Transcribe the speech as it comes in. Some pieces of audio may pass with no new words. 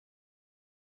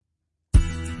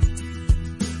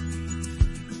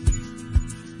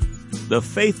The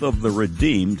faith of the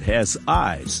redeemed has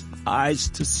eyes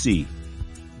to see.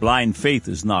 Blind faith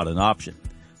is not an option.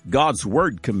 God's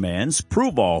word commands,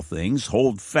 prove all things,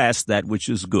 hold fast that which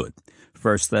is good.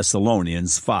 1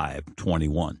 Thessalonians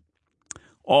 5:21.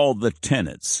 All the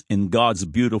tenets in God's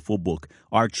beautiful book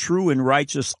are true and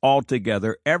righteous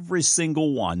altogether, every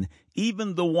single one,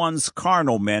 even the ones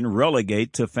carnal men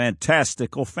relegate to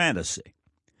fantastical fantasy.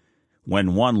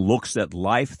 When one looks at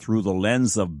life through the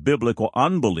lens of biblical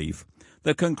unbelief,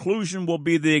 the conclusion will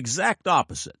be the exact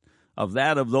opposite of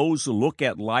that of those who look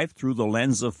at life through the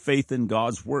lens of faith in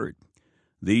God's Word.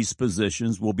 These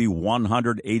positions will be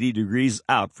 180 degrees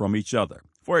out from each other.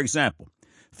 For example,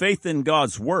 faith in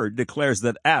God's Word declares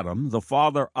that Adam, the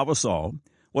father of us all,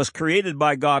 was created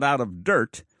by God out of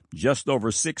dirt just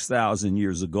over 6,000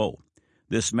 years ago.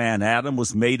 This man Adam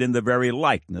was made in the very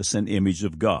likeness and image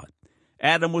of God.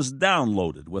 Adam was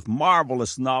downloaded with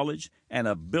marvelous knowledge and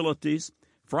abilities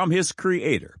from his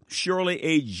Creator, surely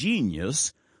a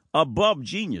genius above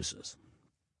geniuses.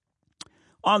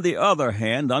 On the other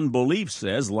hand, unbelief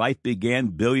says life began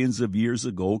billions of years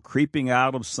ago, creeping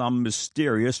out of some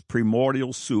mysterious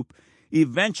primordial soup,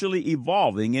 eventually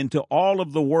evolving into all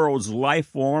of the world's life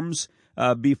forms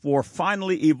before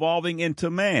finally evolving into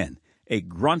man, a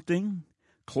grunting,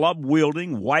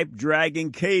 club-wielding,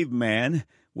 wipe-dragging caveman,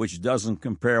 which doesn't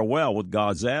compare well with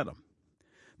God's Adam.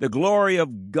 The glory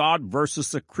of God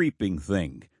versus a creeping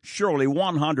thing, surely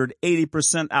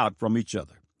 180% out from each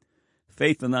other.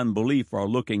 Faith and unbelief are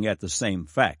looking at the same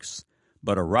facts,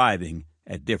 but arriving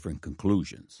at different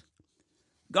conclusions.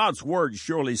 God's Word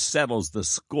surely settles the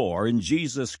score, and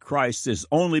Jesus Christ, His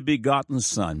only begotten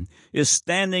Son, is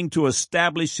standing to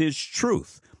establish His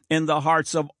truth in the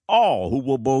hearts of all who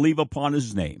will believe upon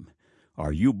His name.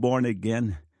 Are you born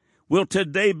again? Will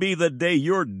today be the day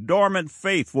your dormant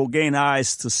faith will gain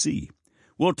eyes to see?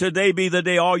 Will today be the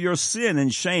day all your sin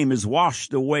and shame is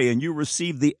washed away and you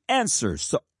receive the answers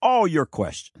to all your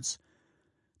questions?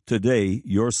 Today,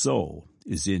 your soul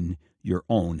is in your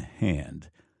own hand.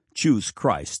 Choose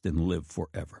Christ and live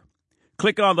forever.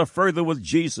 Click on the Further with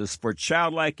Jesus for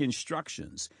childlike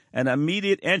instructions and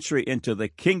immediate entry into the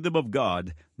kingdom of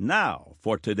God. Now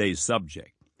for today's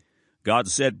subject. God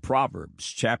said, Proverbs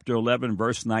chapter 11,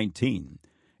 verse 19,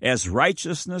 As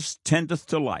righteousness tendeth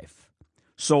to life,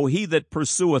 so he that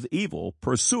pursueth evil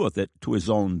pursueth it to his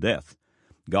own death.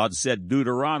 God said,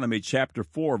 Deuteronomy chapter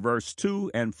 4, verse 2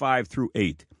 and 5 through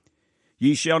 8,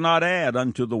 Ye shall not add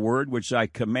unto the word which I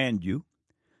command you,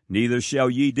 neither shall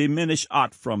ye diminish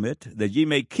aught from it, that ye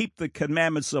may keep the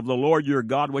commandments of the Lord your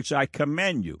God which I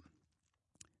command you.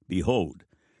 Behold,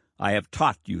 I have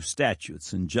taught you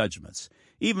statutes and judgments,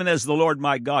 even as the Lord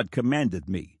my God commanded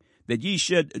me, that ye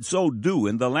should so do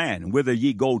in the land whither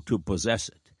ye go to possess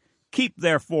it. Keep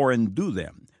therefore and do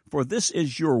them, for this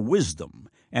is your wisdom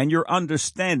and your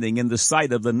understanding in the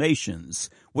sight of the nations,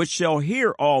 which shall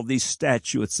hear all these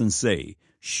statutes and say,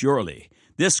 Surely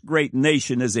this great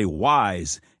nation is a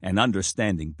wise and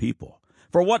understanding people.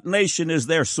 For what nation is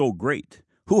there so great,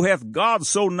 who hath God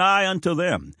so nigh unto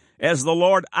them, as the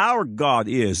Lord our God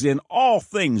is in all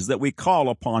things that we call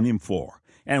upon him for?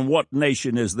 And what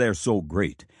nation is there so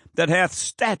great, that hath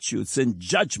statutes and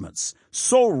judgments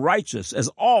so righteous as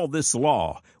all this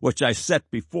law, which I set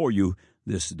before you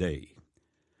this day?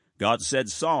 God said,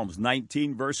 Psalms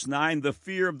 19, verse 9, The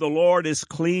fear of the Lord is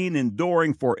clean,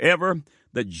 enduring forever.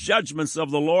 The judgments of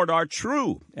the Lord are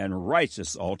true and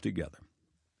righteous altogether.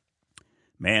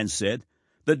 Man said,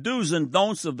 The do's and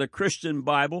don'ts of the Christian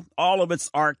Bible, all of its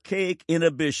archaic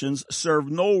inhibitions, serve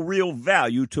no real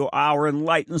value to our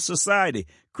enlightened society.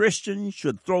 Christians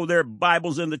should throw their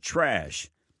Bibles in the trash.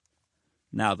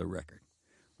 Now the record.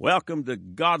 Welcome to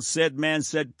God Said, Man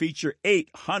Said feature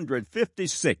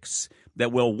 856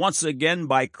 that will once again,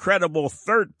 by credible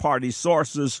third-party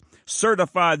sources,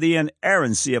 certify the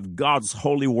inerrancy of God's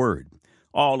holy word.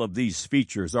 All of these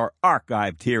features are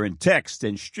archived here in text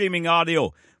and streaming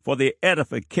audio for the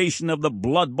edification of the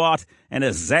blood-bought and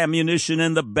as ammunition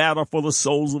in the battle for the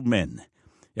souls of men.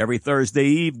 Every Thursday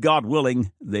eve, God willing,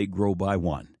 they grow by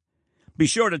one. Be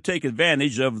sure to take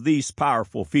advantage of these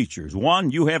powerful features.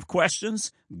 1, you have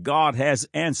questions, God has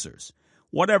answers.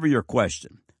 Whatever your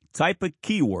question, type a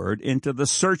keyword into the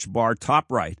search bar top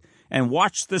right and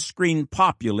watch the screen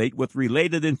populate with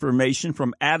related information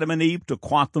from Adam and Eve to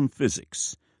quantum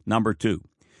physics. 2,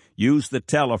 use the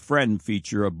Tell a Friend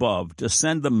feature above to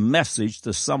send the message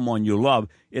to someone you love.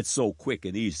 It's so quick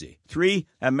and easy. 3,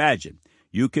 imagine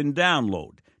you can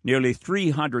download nearly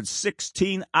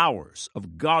 316 hours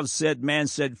of God Said, Man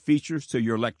Said features to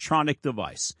your electronic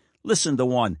device. Listen to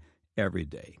one every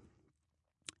day.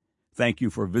 Thank you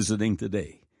for visiting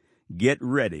today. Get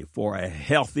ready for a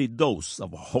healthy dose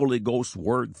of Holy Ghost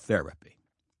word therapy.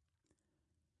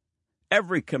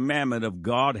 Every commandment of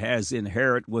God has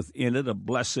inherent within it a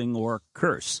blessing or a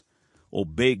curse.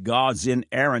 Obey God's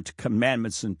inerrant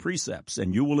commandments and precepts,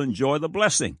 and you will enjoy the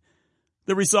blessing,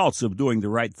 the results of doing the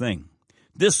right thing.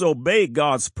 Disobey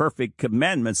God's perfect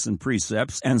commandments and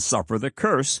precepts and suffer the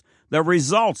curse, the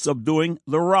results of doing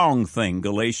the wrong thing.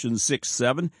 Galatians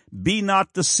 6:7. Be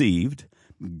not deceived.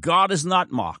 God is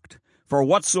not mocked. For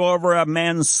whatsoever a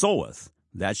man soweth,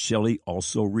 that shall he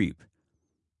also reap.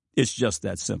 It's just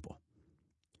that simple.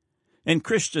 In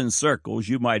Christian circles,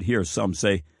 you might hear some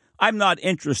say, I'm not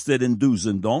interested in do's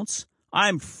and don'ts.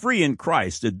 I'm free in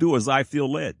Christ to do as I feel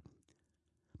led.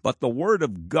 But the Word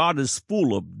of God is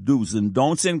full of do's and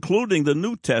don'ts, including the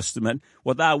New Testament,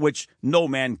 without which no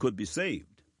man could be saved.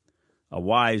 A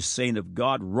wise saint of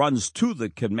God runs to the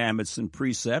commandments and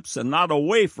precepts and not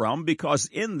away from, because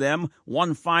in them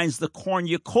one finds the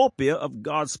cornucopia of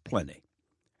God's plenty.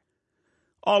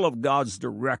 All of God's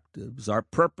directives are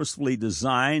purposefully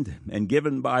designed and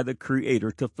given by the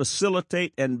Creator to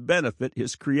facilitate and benefit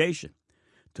His creation.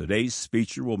 Today's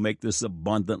speaker will make this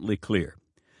abundantly clear.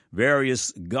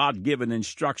 Various God-given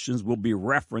instructions will be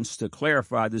referenced to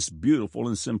clarify this beautiful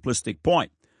and simplistic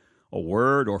point. A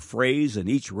word or phrase in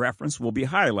each reference will be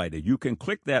highlighted. You can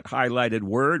click that highlighted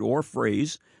word or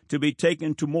phrase to be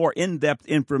taken to more in-depth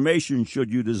information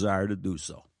should you desire to do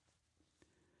so.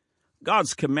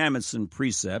 God's commandments and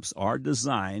precepts are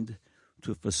designed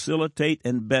to facilitate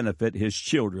and benefit His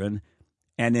children,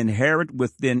 and inherent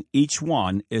within each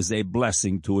one is a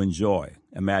blessing to enjoy.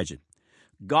 Imagine.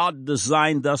 God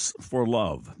designed us for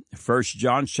love. 1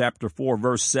 John chapter 4,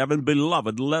 verse 7,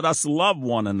 Beloved, let us love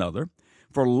one another,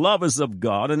 for love is of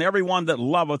God, and everyone that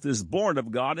loveth is born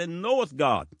of God and knoweth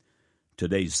God.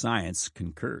 Today's science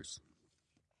concurs.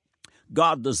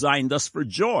 God designed us for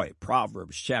joy.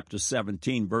 Proverbs chapter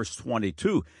 17, verse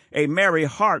 22, A merry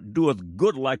heart doeth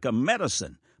good like a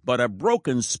medicine, but a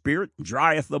broken spirit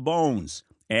drieth the bones.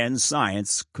 And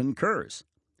science concurs.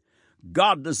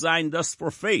 God designed us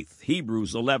for faith.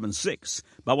 Hebrews 11:6,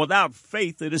 But without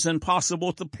faith it is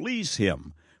impossible to please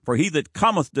Him. For he that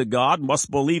cometh to God must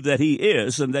believe that He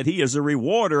is, and that He is a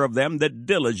rewarder of them that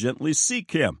diligently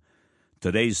seek Him.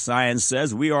 Today's science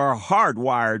says we are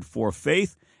hardwired for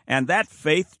faith, and that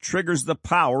faith triggers the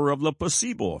power of the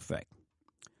placebo effect.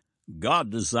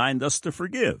 God designed us to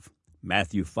forgive.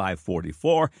 Matthew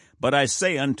 5:44, But I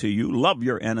say unto you, love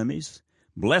your enemies,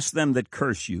 bless them that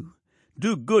curse you,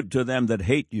 do good to them that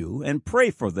hate you, and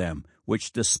pray for them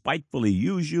which despitefully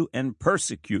use you and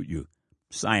persecute you.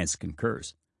 Science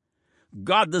concurs.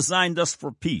 God designed us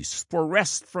for peace, for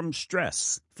rest from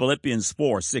stress. Philippians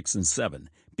 4:6-7.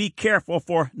 Be careful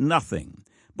for nothing,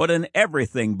 but in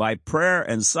everything by prayer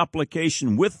and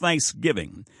supplication with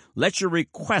thanksgiving, let your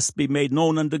requests be made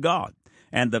known unto God.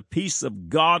 And the peace of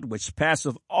God, which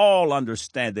passeth all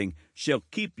understanding, shall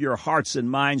keep your hearts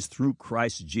and minds through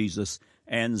Christ Jesus.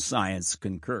 And science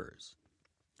concurs.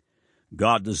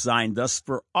 God designed us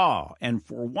for awe and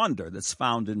for wonder that's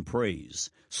found in praise.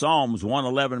 Psalms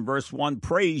 111, verse 1,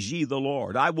 Praise ye the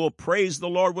Lord. I will praise the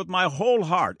Lord with my whole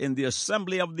heart in the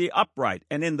assembly of the upright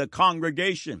and in the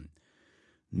congregation.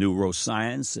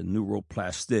 Neuroscience and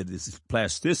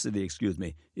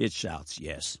neuroplasticity, it shouts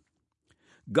yes.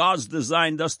 God's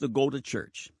designed us to go to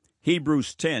church.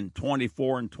 Hebrews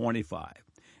 10:24-25.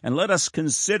 And let us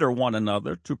consider one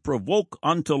another to provoke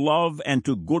unto love and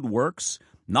to good works,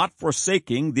 not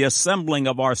forsaking the assembling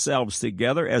of ourselves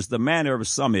together as the manner of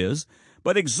some is,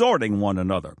 but exhorting one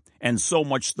another, and so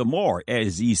much the more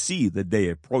as ye see the day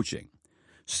approaching.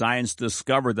 Science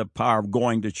discovered the power of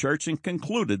going to church and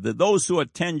concluded that those who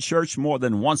attend church more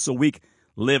than once a week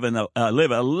live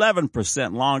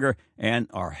 11% longer and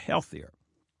are healthier.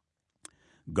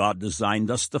 God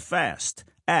designed us to fast.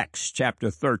 Acts chapter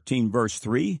 13, verse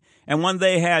 3, And when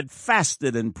they had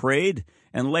fasted and prayed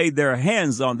and laid their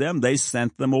hands on them, they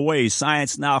sent them away.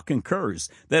 Science now concurs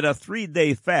that a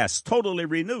 3-day fast totally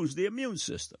renews the immune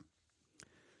system.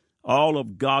 All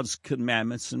of God's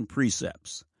commandments and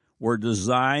precepts were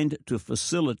designed to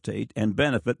facilitate and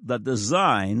benefit the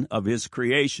design of His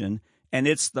creation, and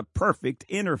it's the perfect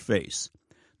interface.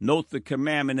 Note the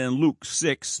commandment in Luke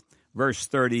 6, verse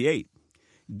 38.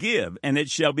 Give, and it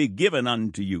shall be given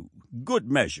unto you.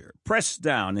 Good measure, pressed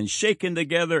down and shaken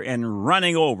together and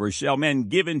running over, shall men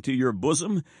give into your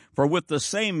bosom. For with the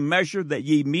same measure that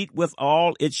ye meet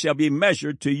withal, it shall be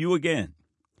measured to you again.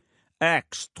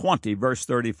 Acts 20, verse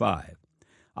 35.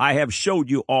 I have showed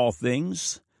you all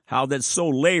things, how that so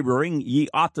laboring ye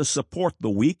ought to support the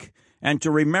weak, and to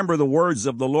remember the words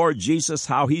of the Lord Jesus,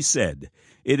 how He said,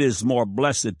 It is more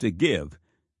blessed to give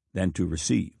than to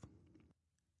receive.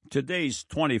 Today's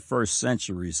 21st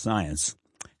century science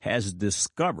has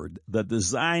discovered the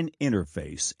design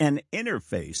interface, an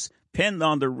interface penned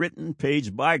on the written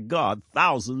page by God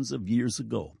thousands of years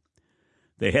ago.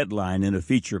 The headline in a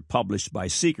feature published by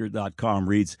Seeker.com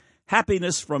reads,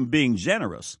 "Happiness from being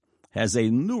generous has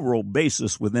a neural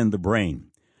basis within the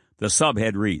brain." The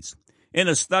subhead reads, "In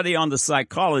a study on the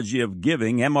psychology of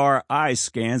giving, MRI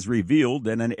scans revealed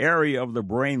that an area of the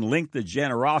brain linked to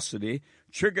generosity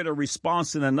triggered a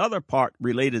response in another part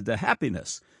related to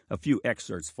happiness." A few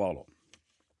excerpts follow.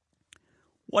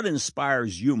 What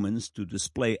inspires humans to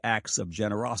display acts of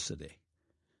generosity?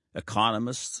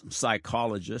 Economists,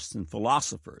 psychologists, and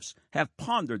philosophers have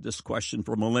pondered this question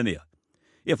for millennia.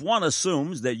 If one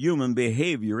assumes that human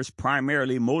behavior is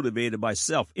primarily motivated by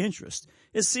self-interest,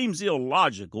 it seems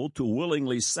illogical to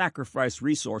willingly sacrifice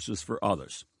resources for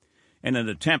others. In an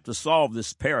attempt to solve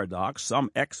this paradox,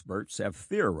 some experts have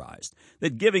theorized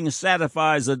that giving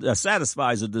satisfies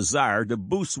a desire to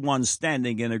boost one's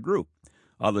standing in a group.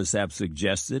 Others have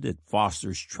suggested it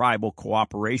fosters tribal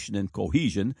cooperation and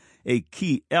cohesion, a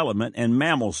key element in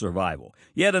mammal survival.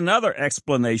 Yet another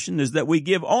explanation is that we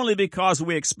give only because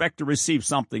we expect to receive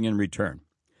something in return.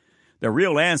 The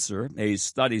real answer, a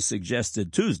study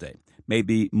suggested Tuesday, may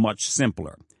be much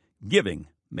simpler. Giving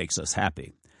makes us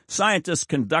happy. Scientists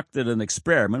conducted an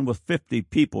experiment with 50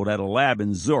 people at a lab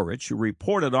in Zurich who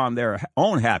reported on their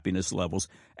own happiness levels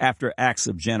after acts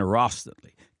of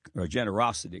generosity.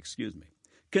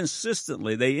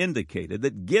 Consistently, they indicated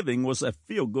that giving was a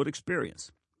feel-good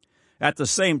experience. At the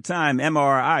same time,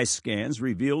 MRI scans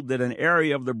revealed that an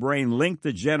area of the brain linked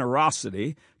to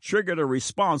generosity triggered a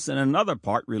response in another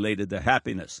part related to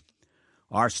happiness.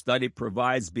 Our study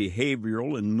provides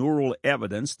behavioral and neural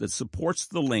evidence that supports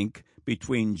the link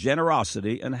between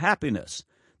generosity and happiness,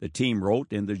 the team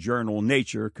wrote in the journal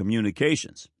Nature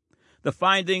Communications. The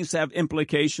findings have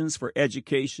implications for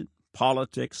education,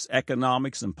 politics,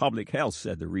 economics, and public health,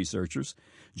 said the researchers.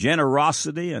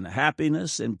 Generosity and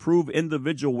happiness improve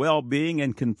individual well-being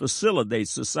and can facilitate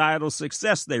societal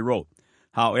success, they wrote.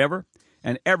 However,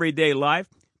 in everyday life,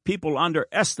 people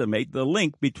underestimate the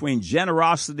link between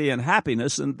generosity and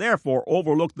happiness and therefore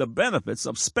overlook the benefits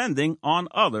of spending on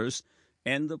others.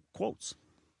 End of quotes.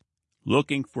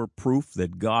 Looking for proof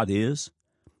that God is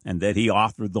and that He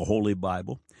authored the Holy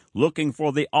Bible, looking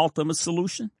for the ultimate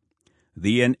solution,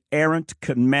 the inerrant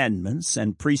commandments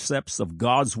and precepts of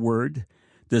God's Word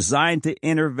designed to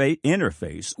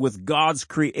interface with God's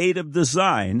creative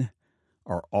design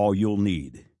are all you'll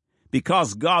need.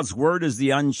 Because God's Word is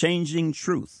the unchanging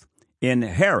truth,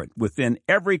 inherent within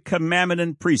every commandment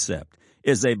and precept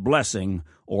is a blessing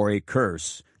or a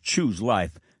curse. Choose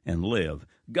life and live.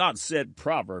 God said,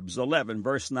 Proverbs 11,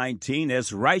 verse 19,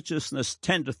 "As righteousness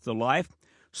tendeth to life,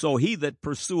 so he that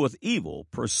pursueth evil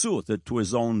pursueth it to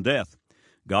his own death."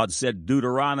 God said,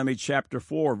 Deuteronomy chapter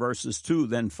 4, verses 2,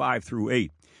 then 5 through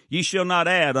 8, "Ye shall not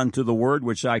add unto the word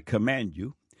which I command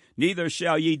you, neither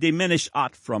shall ye diminish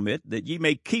aught from it, that ye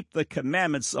may keep the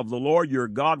commandments of the Lord your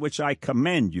God which I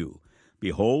command you.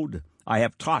 Behold, I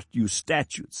have taught you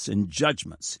statutes and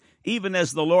judgments, even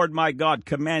as the Lord my God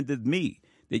commanded me,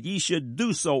 that ye should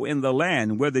do so in the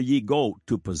land whither ye go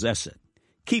to possess it.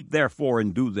 Keep therefore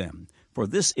and do them, for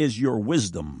this is your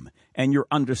wisdom and your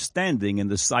understanding in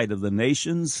the sight of the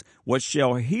nations, which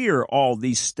shall hear all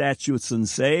these statutes and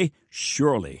say,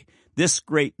 Surely this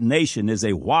great nation is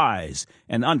a wise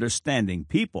and understanding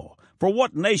people. For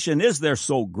what nation is there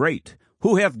so great,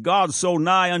 who hath God so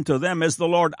nigh unto them as the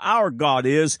Lord our God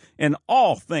is in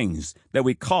all things that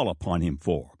we call upon him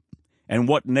for? And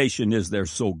what nation is there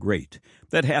so great,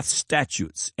 that hath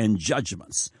statutes and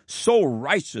judgments? So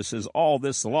righteous is all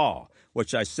this law,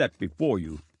 which I set before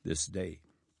you this day."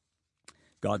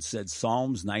 God said,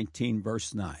 Psalms 19,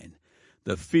 verse 9,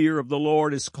 "The fear of the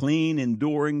Lord is clean,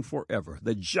 enduring forever.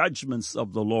 The judgments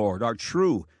of the Lord are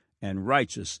true and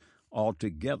righteous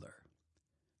altogether."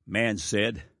 Man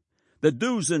said, "The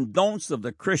do's and don'ts of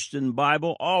the Christian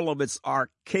Bible, all of its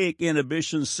archaic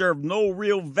inhibitions, serve no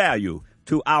real value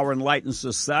to our enlightened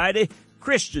society.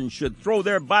 Christians should throw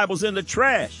their Bibles in the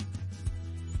trash."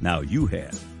 Now you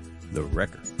have the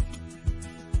record.